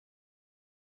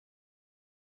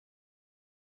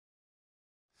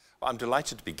I'm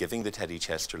delighted to be giving the Teddy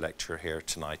Chester lecture here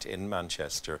tonight in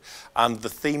Manchester, and the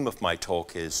theme of my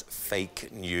talk is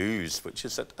fake news, which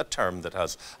is a term that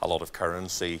has a lot of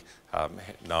currency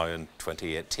now in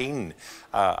 2018.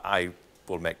 I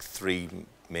will make three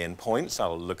main points.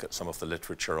 I'll look at some of the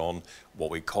literature on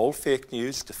what we call fake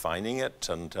news, defining it,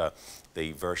 and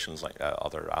the versions, like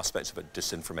other aspects of it,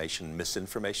 disinformation,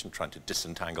 misinformation, trying to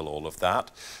disentangle all of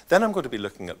that. Then I'm going to be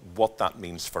looking at what that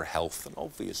means for health, and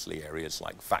obviously areas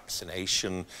like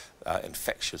vaccination,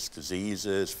 infectious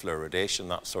diseases, fluoridation,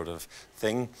 that sort of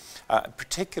thing.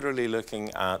 Particularly looking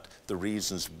at the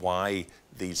reasons why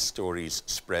these stories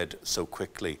spread so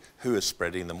quickly, who is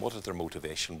spreading them, what is their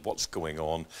motivation, what's going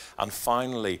on. And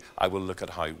finally, I will look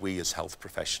at how we as health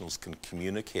professionals can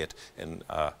communicate in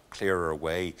a clearer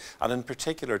way, and in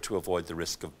particular to avoid the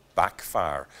risk of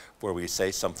backfire, where we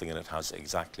say something and it has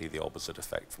exactly the opposite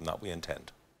effect from that we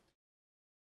intend.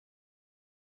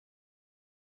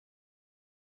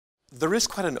 There is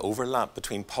quite an overlap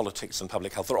between politics and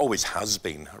public health. There always has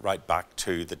been, right back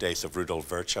to the days of Rudolf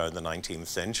Virchow in the 19th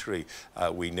century.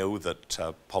 We know that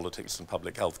politics and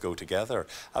public health go together.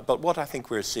 But what I think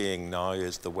we're seeing now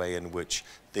is the way in which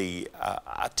the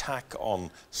attack on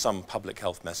some public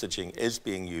health messaging is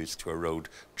being used to erode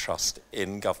trust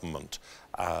in government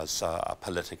as a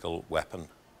political weapon.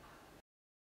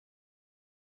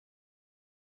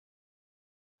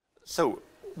 So,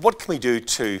 what can we do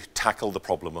to tackle the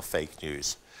problem of fake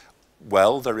news?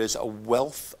 Well, there is a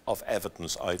wealth of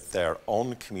evidence out there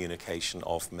on communication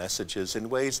of messages in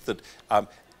ways that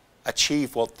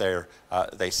achieve what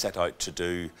they set out to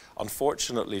do.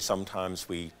 Unfortunately, sometimes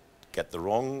we get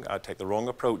take the wrong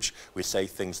approach. We say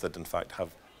things that in fact have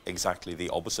exactly the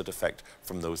opposite effect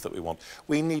from those that we want.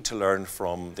 We need to learn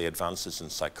from the advances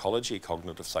in psychology,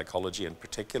 cognitive psychology in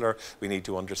particular. We need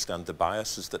to understand the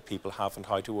biases that people have and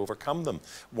how to overcome them.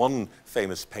 One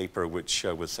famous paper which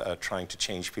was trying to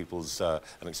change people's,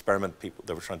 an experiment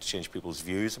they were trying to change people's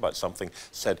views about something,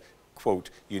 said,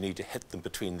 quote, you need to hit them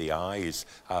between the eyes.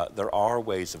 There are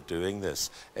ways of doing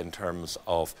this in terms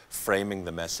of framing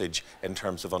the message, in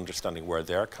terms of understanding where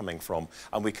they're coming from,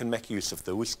 and we can make use of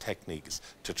those techniques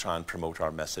to try and promote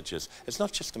our messages. It's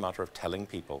not just a matter of telling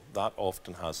people. That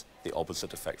often has the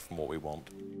opposite effect from what we want.